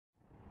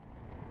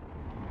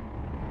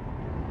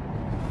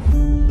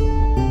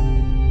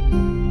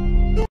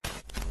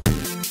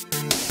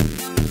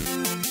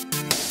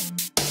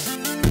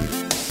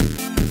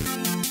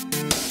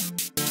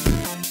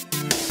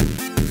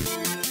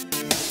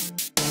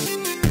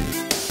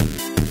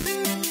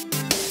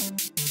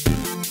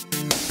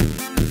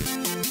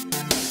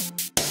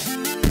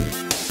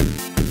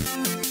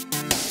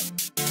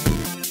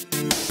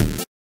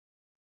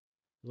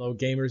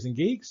gamers and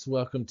geeks,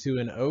 welcome to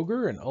an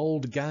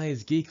old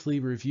guy's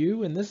geekly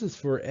review, and this is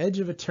for Edge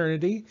of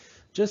Eternity.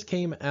 Just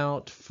came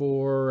out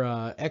for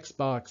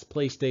Xbox,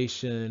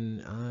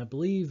 PlayStation, I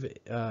believe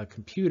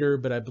computer,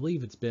 but I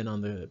believe it's been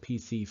on the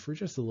PC for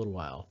just a little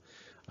while,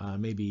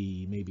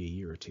 maybe a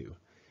year or two.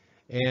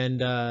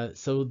 And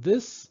so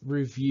this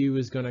review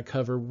is going to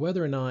cover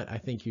whether or not I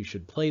think you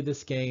should play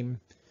this game,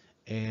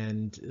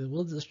 and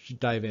we'll just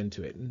dive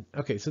into it.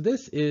 Okay, so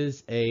this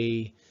is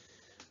a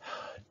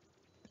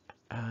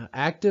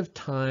active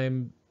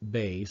time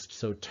based,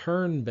 so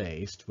turn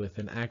based with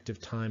an active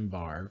time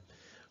bar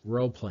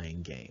role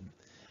playing game.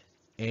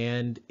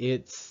 And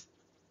it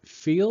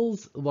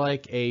feels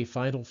like a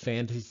Final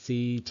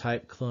Fantasy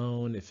type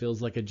clone. It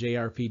feels like a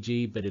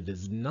JRPG, but it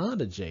is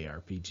not a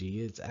JRPG.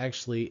 It's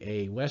actually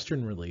a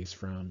Western release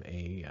from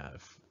a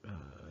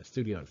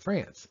studio in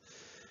France.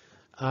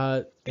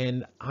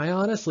 And I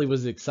honestly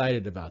was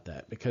excited about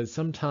that because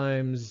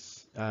sometimes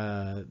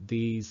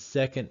these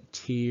second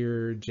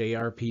tier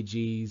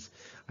JRPGs,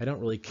 I don't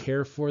really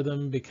care for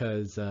them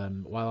because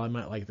while I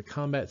might like the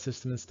combat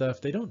system and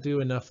stuff, they don't do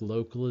enough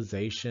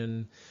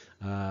localization,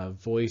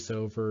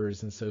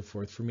 voiceovers and so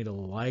forth for me to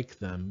like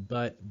them.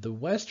 But the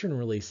Western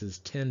releases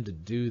tend to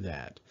do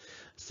that.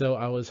 So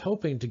I was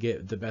hoping to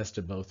get the best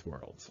of both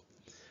worlds.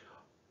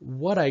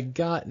 What I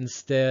got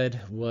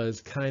instead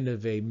was kind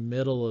of a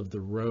middle of the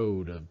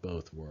road of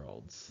both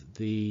worlds.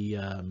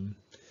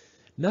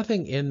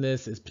 Nothing in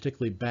this is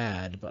particularly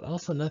bad, but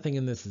also nothing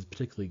in this is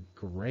particularly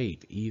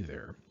great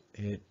either.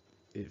 It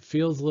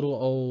feels a little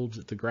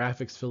old. The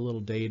graphics feel a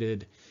little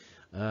dated.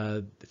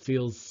 It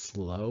feels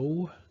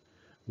slow,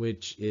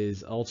 which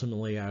is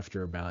ultimately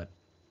after about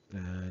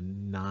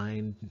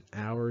 9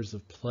 hours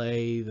of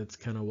play. That's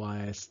kind of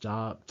why I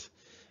stopped.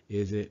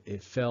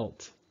 It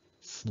felt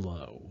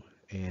slow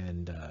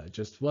and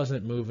just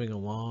wasn't moving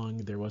along.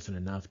 There wasn't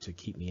enough to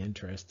keep me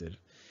interested.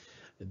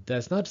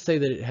 That's not to say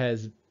that it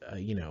has,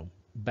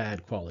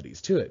 bad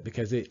qualities to it,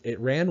 because it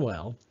ran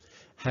well,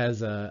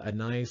 has a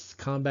nice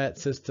combat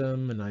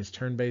system, a nice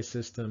turn-based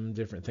system,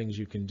 different things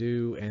you can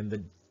do, and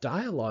the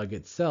dialogue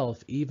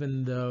itself,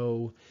 even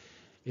though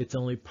it's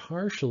only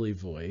partially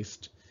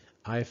voiced,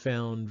 I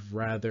found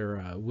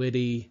rather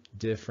witty,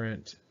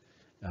 different,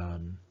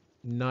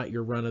 not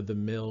your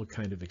run-of-the-mill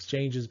kind of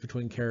exchanges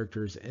between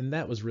characters, and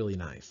that was really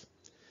nice.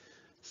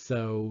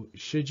 So,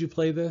 should you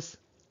play this?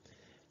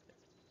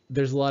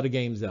 There's a lot of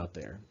games out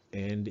there,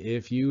 and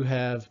if you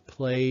have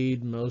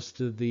played most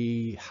of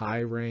the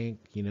high rank,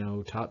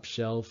 top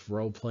shelf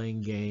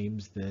role-playing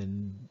games,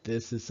 then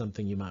this is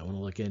something you might want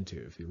to look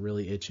into if you're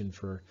really itching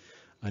for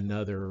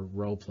another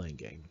role-playing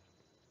game.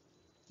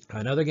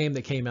 Another game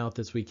that came out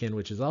this weekend,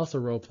 which is also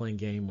a role-playing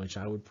game, which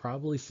I would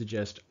probably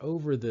suggest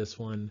over this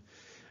one,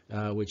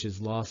 which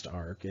is Lost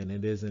Ark, and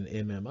it is an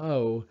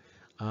MMO,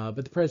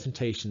 but the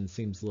presentation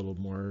seems a little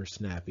more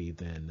snappy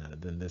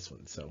than this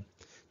one, so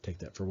take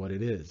that for what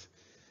it is.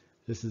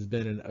 This has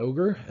been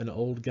an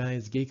old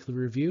guy's geekly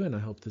review, and I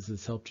hope this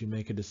has helped you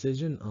make a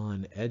decision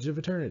on Edge of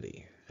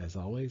Eternity. As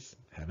always,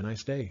 have a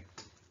nice day.